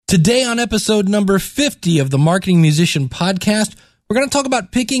Today on episode number 50 of the Marketing Musician Podcast, we're going to talk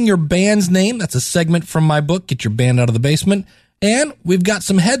about picking your band's name. That's a segment from my book, Get Your Band Out of the Basement. And we've got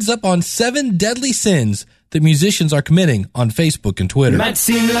some heads up on 7 deadly sins that musicians are committing on Facebook and Twitter. It might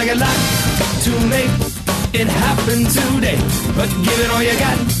seem like a lot to make it happen today, but give it all you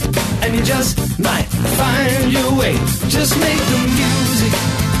got, and you just might find your way. Just make the music,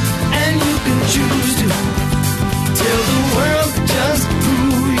 and you can choose to tell the world just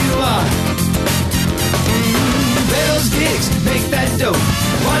who you are. Play those gigs, make that dough,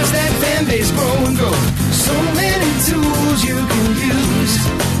 watch that fan base grow and grow. So many tools you can use.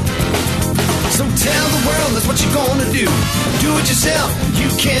 So tell the world that's what you're gonna do. Do it yourself, you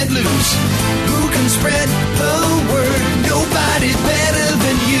can't lose. Who can spread the word? Nobody's better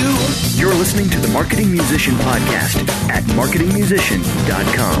than you. You're listening to the Marketing Musician Podcast at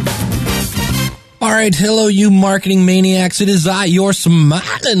marketingmusician.com. All right, hello, you marketing maniacs. It is I, your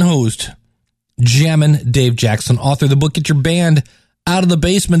smiling host, Jammin' Dave Jackson, author of the book, Get Your Band Out of the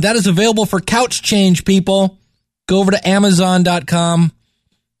Basement. That is available for couch change, people. Go over to Amazon.com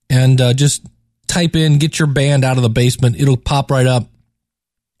and just type in Get Your Band Out of the Basement. It'll pop right up,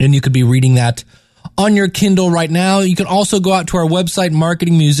 and you could be reading that on your Kindle right now. You can also go out to our website,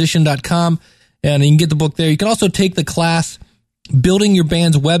 marketingmusician.com, and you can get the book there. You can also take the class, Building Your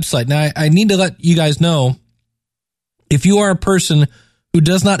Band's Website. Now, I need to let you guys know, if you are a person who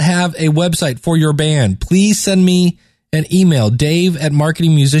does not have a website for your band, please send me an email,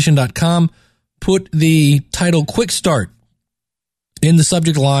 dave@marketingmusician.com. Put the title Quick Start in the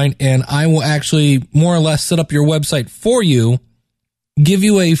subject line, and I will actually more or less set up your website for you, give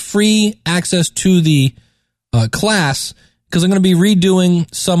you a free access to the class, because I'm going to be redoing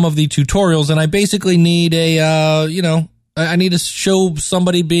some of the tutorials, and I basically need I need to show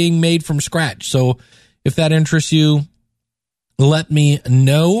somebody being made from scratch. So if that interests you, let me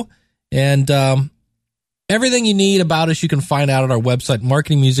know. And everything you need about us, you can find out at our website,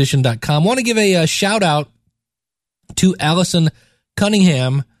 marketingmusician.com. I want to give a shout out to Allison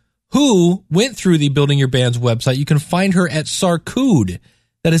Cunningham, who went through the Building Your Band's website. You can find her at Sarcood.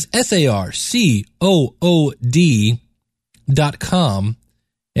 That is SARCOOD.com.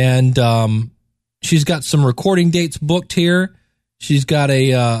 And she's got some recording dates booked here. She's got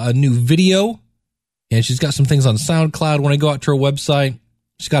a new video, and she's got some things on SoundCloud when I go out to her website.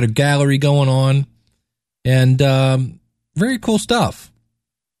 She's got a gallery going on, and very cool stuff.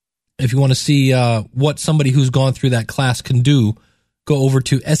 If you want to see what somebody who's gone through that class can do, go over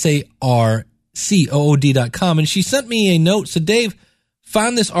to SARCOOD.com. And she sent me a note. So, Dave,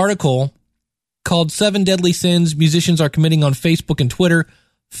 found this article called 7 Deadly Sins Musicians Are Committing on Facebook and Twitter.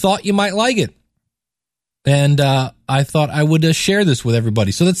 Thought you might like it. And I thought I would share this with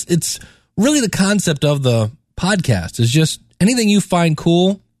everybody. So it's really the concept of the podcast, is just anything you find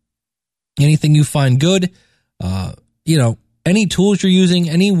cool, anything you find good, any tools you're using,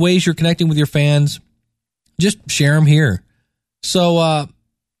 any ways you're connecting with your fans, just share them here. So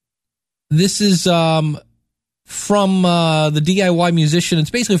this is from the DIY Musician.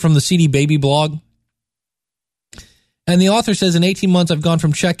 It's basically from the CD Baby blog. And the author says, in 18 months, I've gone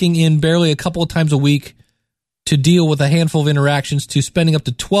from checking in barely a couple of times a week to deal with a handful of interactions to spending up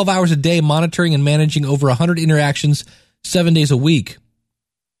to 12 hours a day monitoring and managing over 100 interactions 7 days a week.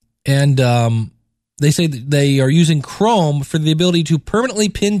 And they say that they are using Chrome for the ability to permanently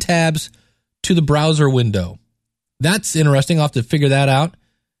pin tabs to the browser window. That's interesting. I'll have to figure that out.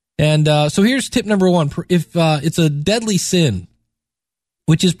 And so here's tip number 1. If it's a deadly sin,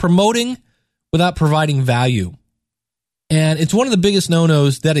 which is promoting without providing value. And it's one of the biggest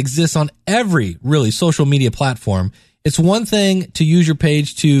no-nos that exists on every, really, social media platform. It's one thing to use your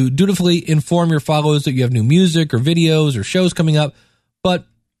page to dutifully inform your followers that you have new music or videos or shows coming up, but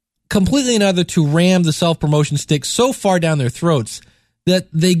completely another to ram the self-promotion stick so far down their throats that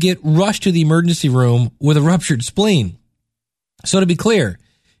they get rushed to the emergency room with a ruptured spleen. So to be clear,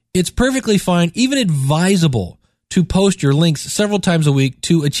 it's perfectly fine, even advisable, to post your links several times a week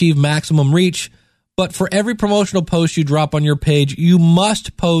to achieve maximum reach. But for every promotional post you drop on your page, you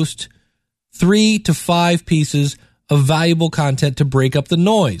must post 3 to 5 pieces of valuable content to break up the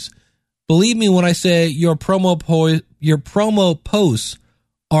noise. Believe me when I say your promo posts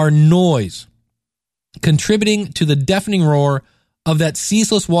are noise, contributing to the deafening roar of that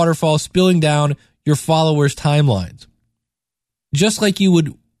ceaseless waterfall spilling down your followers' timelines. Just like you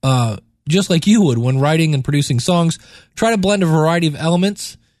would when writing and producing songs, try to blend a variety of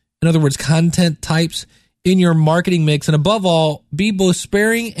elements, in other words, content types, in your marketing mix, and above all, be both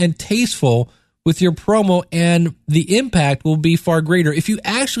sparing and tasteful with your promo, and the impact will be far greater. If you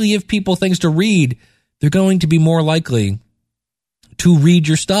actually give people things to read, they're going to be more likely to read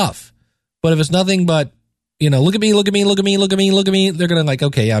your stuff. But if it's nothing but, look at me, look at me, look at me, look at me, look at me, they're going to like,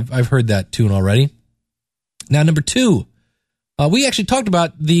 okay, I've heard that tune already. Now, number 2, we actually talked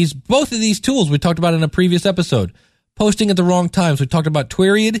about both of these tools we talked about in a previous episode. Posting at the wrong times. We talked about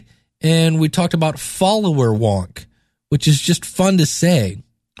Twiriad and we talked about follower wonk, which is just fun to say.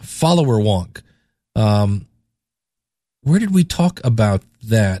 Follower wonk. Where did we talk about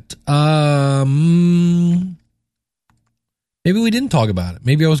that? Maybe we didn't talk about it.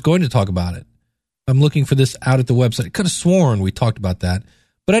 Maybe I was going to talk about it. I'm looking for this out at the website. I could have sworn we talked about that.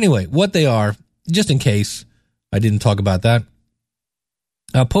 But anyway, what they are, just in case I didn't talk about that.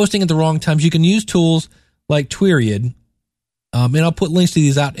 Posting at the wrong times. You can use tools like Twiriad. And I'll put links to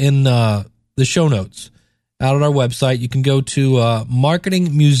these out in the show notes out at our website. You can go to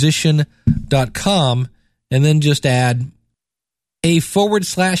marketingmusician.com and then just add a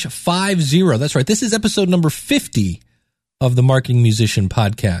 /50. That's right. This is episode number 50 of the Marketing Musician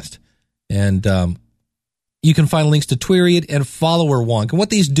podcast. And you can find links to Twiriad and follower wonk. And what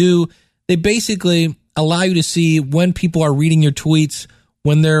these do, they basically allow you to see when people are reading your tweets,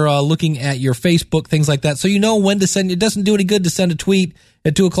 when they're looking at your Facebook, things like that. So you know when to send. It doesn't do any good to send a tweet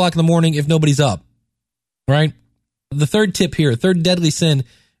at 2 o'clock in the morning if nobody's up, right? The third tip here, third deadly sin,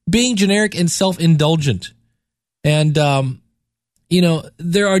 being generic and self-indulgent. And,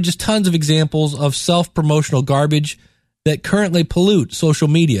 there are just tons of examples of self-promotional garbage that currently pollute social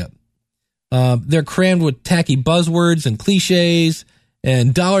media. They're crammed with tacky buzzwords and cliches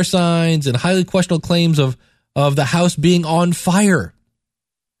and dollar signs and highly questionable claims of the house being on fire.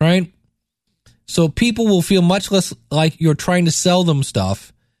 Right? So people will feel much less like you're trying to sell them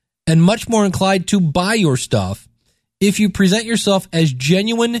stuff and much more inclined to buy your stuff if you present yourself as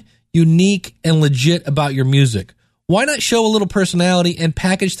genuine, unique, and legit about your music. Why not show a little personality and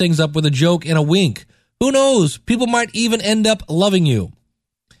package things up with a joke and a wink? Who knows? People might even end up loving you.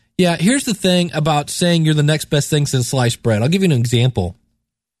 Yeah, here's the thing about saying you're the next best thing since sliced bread. I'll give you an example.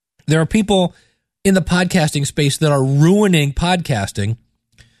 There are people in the podcasting space that are ruining podcasting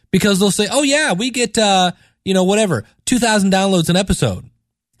because they'll say, oh yeah, we get, 2,000 downloads an episode.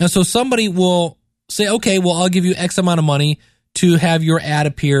 And so somebody will say, okay, well, I'll give you X amount of money to have your ad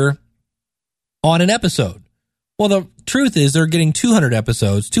appear on an episode. Well, the truth is they're getting 200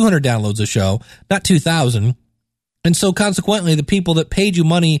 episodes, 200 downloads a show, not 2,000. And so consequently, the people that paid you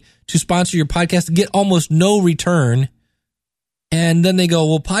money to sponsor your podcast get almost no return. And then they go,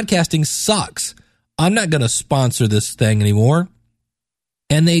 well, podcasting sucks. I'm not going to sponsor this thing anymore.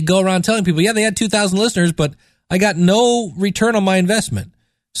 And they go around telling people, yeah, they had 2,000 listeners, but I got no return on my investment.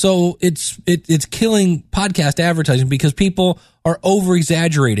 So it's killing podcast advertising because people are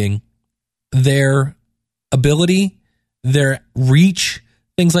over-exaggerating their ability, their reach,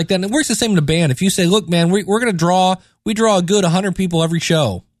 things like that. And it works the same in a band. If you say, look, man, we draw a good 100 people every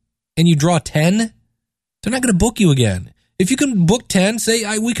show, and you draw 10, they're not going to book you again. If you can book 10,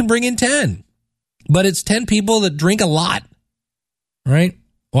 say, we can bring in 10. But it's 10 people that drink a lot, right?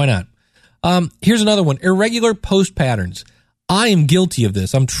 Why not? Here's another one. Irregular post patterns. I am guilty of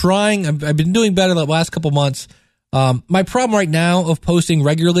this. I've been doing better the last couple months. My problem right now of posting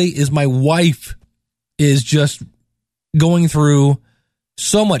regularly is my wife is just going through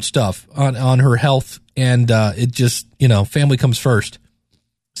so much stuff on her health, and it just, family comes first.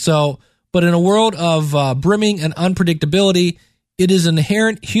 So, but in a world of brimming and unpredictability, it is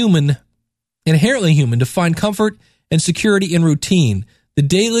inherently human to find comfort and security in routine. The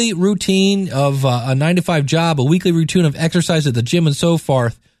daily routine of a 9-to-5 job, a weekly routine of exercise at the gym, and so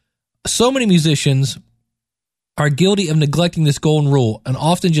forth. So many musicians are guilty of neglecting this golden rule and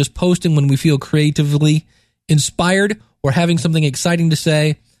often just posting when we feel creatively inspired or having something exciting to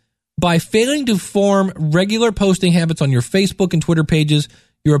say. By failing to form regular posting habits on your Facebook and Twitter pages,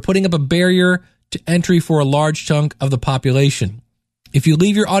 you are putting up a barrier to entry for a large chunk of the population. If you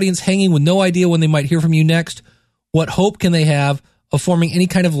leave your audience hanging with no idea when they might hear from you next, what hope can they have of forming any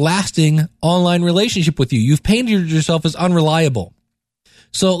kind of lasting online relationship with you? You've painted yourself as unreliable.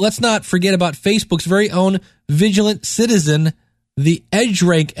 So let's not forget about Facebook's very own vigilant citizen, the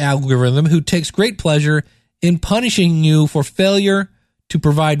EdgeRank algorithm, who takes great pleasure in punishing you for failure to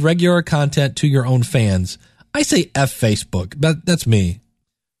provide regular content to your own fans. I say F Facebook. That's me.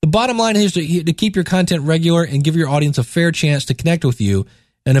 The bottom line is to keep your content regular and give your audience a fair chance to connect with you.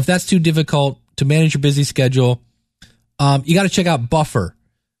 And if that's too difficult to manage your busy schedule, you got to check out Buffer.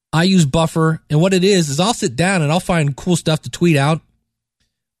 I use Buffer, and what it is I'll sit down and I'll find cool stuff to tweet out.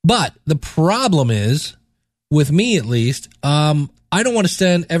 But the problem is, with me at least, I don't want to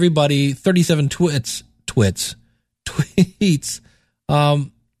send everybody 37 tweets,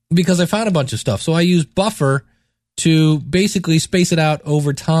 because I found a bunch of stuff. So I use Buffer to basically space it out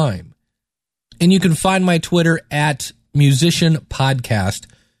over time. And you can find my Twitter at Musician Podcast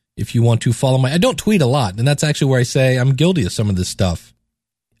if you want to follow I don't tweet a lot, and that's actually where I say I'm guilty of some of this stuff.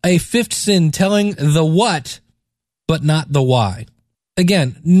 A fifth sin, telling the what, but not the why.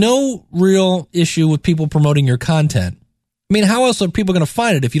 Again, no real issue with people promoting your content. I mean, how else are people going to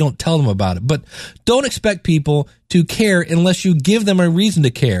find it if you don't tell them about it? But don't expect people to care unless you give them a reason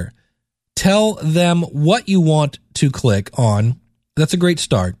to care. Tell them what you want to click on. That's a great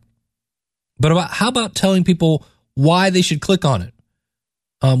start. But how about telling people why they should click on it?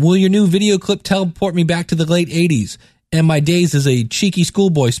 Will your new video clip teleport me back to the late 80s and my days as a cheeky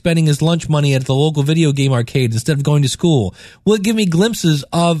schoolboy spending his lunch money at the local video game arcade instead of going to school? Will it give me glimpses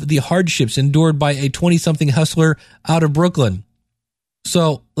of the hardships endured by a 20-something hustler out of Brooklyn?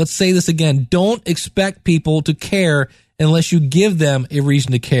 So let's say this again. Don't expect people to care unless you give them a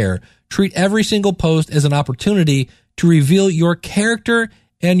reason to care. Treat every single post as an opportunity to reveal your character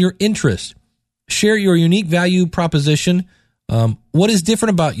and your interest. Share your unique value proposition. What is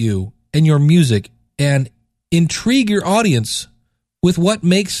different about you and your music, and intrigue your audience with what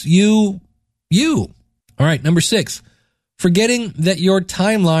makes you you. All right, number 6, forgetting that your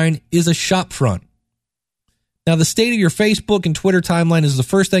timeline is a shop front. Now, the state of your Facebook and Twitter timeline is the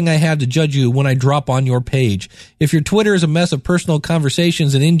first thing I have to judge you when I drop on your page. If your Twitter is a mess of personal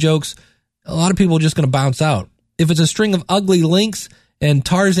conversations and in-jokes, a lot of people are just going to bounce out. If it's a string of ugly links and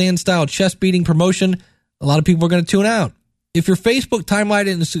Tarzan-style chest-beating promotion, a lot of people are going to tune out. If your Facebook timeline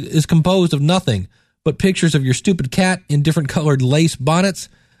is composed of nothing but pictures of your stupid cat in different colored lace bonnets,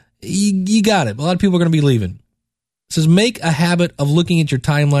 you got it. A lot of people are going to be leaving. It says, make a habit of looking at your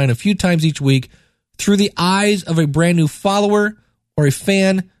timeline a few times each week through the eyes of a brand new follower or a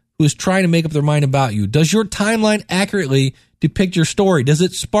fan who is trying to make up their mind about you. Does your timeline accurately depict your story? Does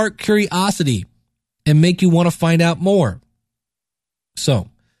it spark curiosity and make you want to find out more? So,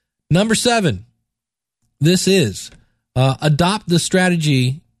 number 7, this is adopt the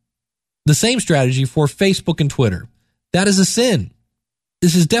same strategy for Facebook and Twitter. That is a sin.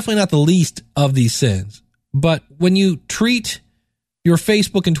 This is definitely not the least of these sins. But when you treat your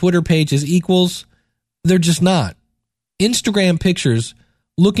Facebook and Twitter page as equals, they're just not. Instagram pictures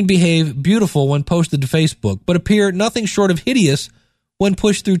look and behave beautiful when posted to Facebook, but appear nothing short of hideous when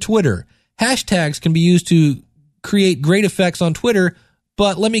pushed through Twitter. Hashtags can be used to create great effects on Twitter,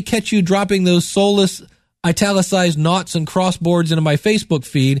 but let me catch you dropping those soulless, italicized knots and crossboards into my Facebook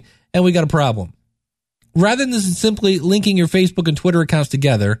feed, and we got a problem. Rather than simply linking your Facebook and Twitter accounts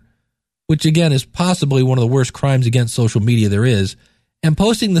together, which again is possibly one of the worst crimes against social media there is, and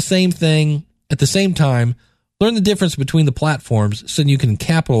posting the same thing at the same time, learn the difference between the platforms so you can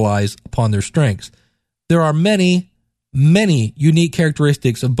capitalize upon their strengths. There are many, many unique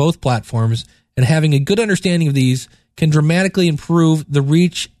characteristics of both platforms, and having a good understanding of these can dramatically improve the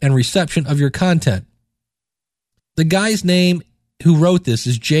reach and reception of your content. The guy's name who wrote this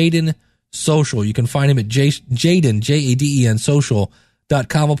is Jaden Social. You can find him at Jaden, Jaden,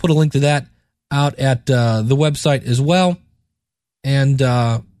 social.com. I'll put a link to that out at the website as well. And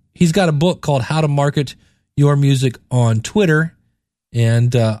he's got a book called How to Market Your Music on Twitter,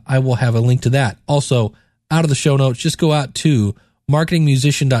 and I will have a link to that. Also, out of the show notes, just go out to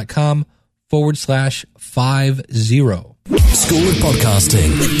marketingmusician.com/50. School of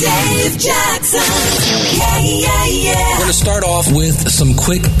Podcasting with Dave Jackson. Yeah. We're going to start off with some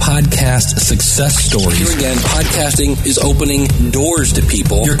quick podcast success stories. Here again, podcasting is opening doors to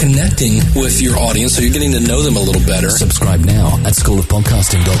people. You're connecting with your audience, so you're getting to know them a little better. Subscribe now at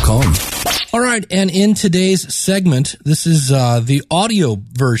schoolofpodcasting.com. All right, and in today's segment, this is the audio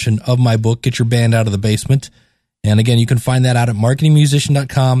version of my book, Get Your Band Out of the Basement. And again, you can find that out at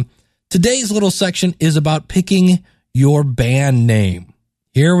marketingmusician.com. Today's little section is about picking your band name.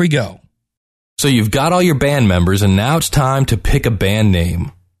 Here we go. So you've got all your band members, and now it's time to pick a band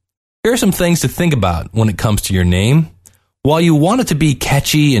name. Here are some things to think about when it comes to your name. While you want it to be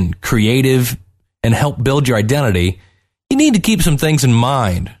catchy and creative and help build your identity, you need to keep some things in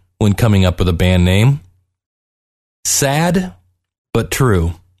mind when coming up with a band name. Sad, but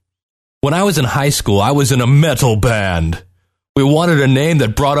true. When I was in high school, I was in a metal band. We wanted a name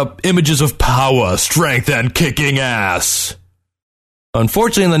that brought up images of power, strength, and kicking ass.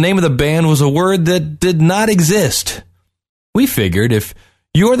 Unfortunately, the name of the band was a word that did not exist. We figured if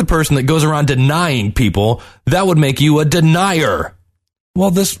you're the person that goes around denying people, that would make you a denier.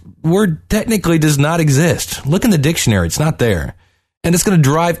 Well, this word technically does not exist. Look in the dictionary, it's not there. And it's going to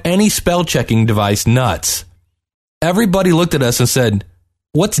drive any spell-checking device nuts. Everybody looked at us and said,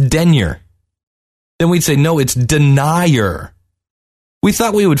 "What's denier?" Then we'd say, "No, it's denier." We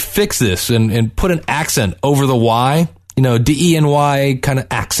thought we would fix this and put an accent over the Y, D-E-N-Y kind of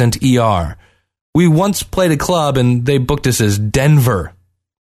accent E-R. We once played a club and they booked us as Denver.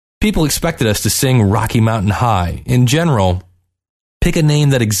 People expected us to sing Rocky Mountain High. In general, pick a name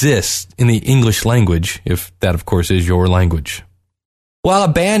that exists in the English language, if that, of course, is your language. While a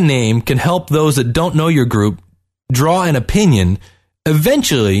band name can help those that don't know your group draw an opinion,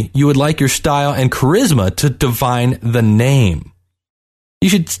 eventually you would like your style and charisma to define the name. You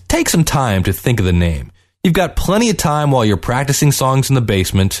should take some time to think of the name. You've got plenty of time while you're practicing songs in the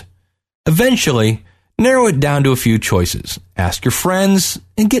basement. Eventually, narrow it down to a few choices. Ask your friends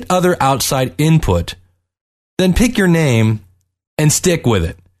and get other outside input. Then pick your name and stick with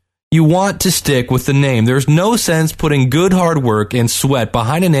it. You want to stick with the name. There's no sense putting good hard work and sweat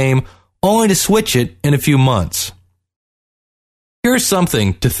behind a name only to switch it in a few months. Here's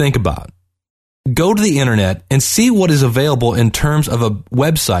something to think about. Go to the internet and see what is available in terms of a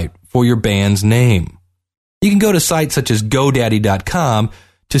website for your band's name. You can go to sites such as GoDaddy.com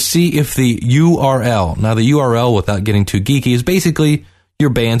to see if the URL, now the URL without getting too geeky, is basically your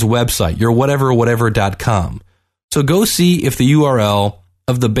band's website, your whatever.com. So go see if the URL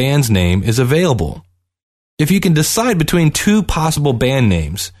of the band's name is available. If you can decide between two possible band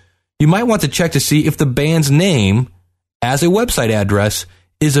names, you might want to check to see if the band's name as a website address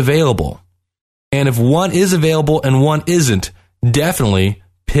is available. And if one is available and one isn't, definitely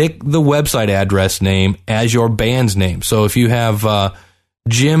pick the website address name as your band's name. So if you have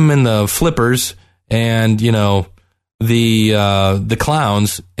Jim and the Flippers and, the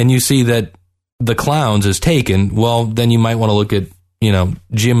Clowns, and you see that the Clowns is taken, well, then you might want to look at,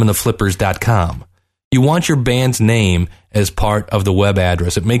 jimandtheflippers.com. You want your band's name as part of the web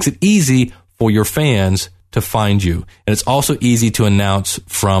address. It makes it easy for your fans to find you. And it's also easy to announce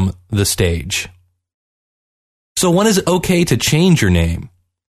from the stage. So when is it okay to change your name?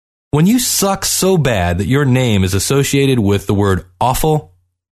 When you suck so bad that your name is associated with the word awful,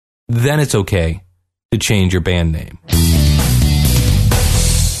 then it's okay to change your band name.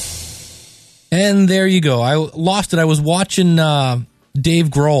 And there you go. I lost it. I was watching Dave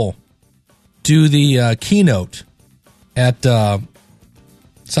Grohl do the keynote at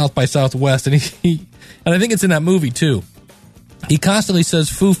South by Southwest, and he and I think it's in that movie too. He constantly says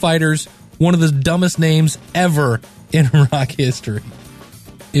Foo Fighters, one of the dumbest names ever in rock history.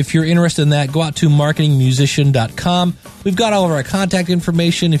 If you're interested in that, go out to marketingmusician.com. We've got all of our contact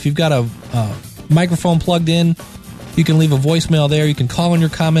information. If you've got a microphone plugged in, you can leave a voicemail there. You can call in your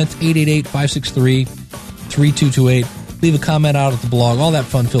comments, 888-563-3228. Leave a comment out at the blog, all that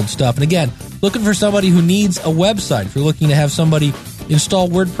fun-filled stuff. And again, looking for somebody who needs a website. If you're looking to have somebody install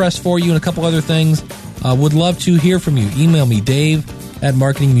WordPress for you and a couple other things, would love to hear from you. Email me,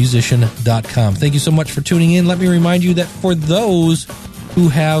 dave@marketingmusician.com. Thank you so much for tuning in. Let me remind you that for those who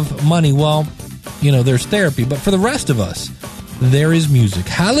have money, well, there's therapy. But for the rest of us, there is music.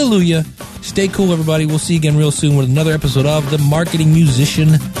 Hallelujah. Stay cool, everybody. We'll see you again real soon with another episode of the Marketing Musician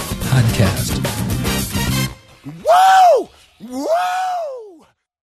Podcast. Whoa! Whoa!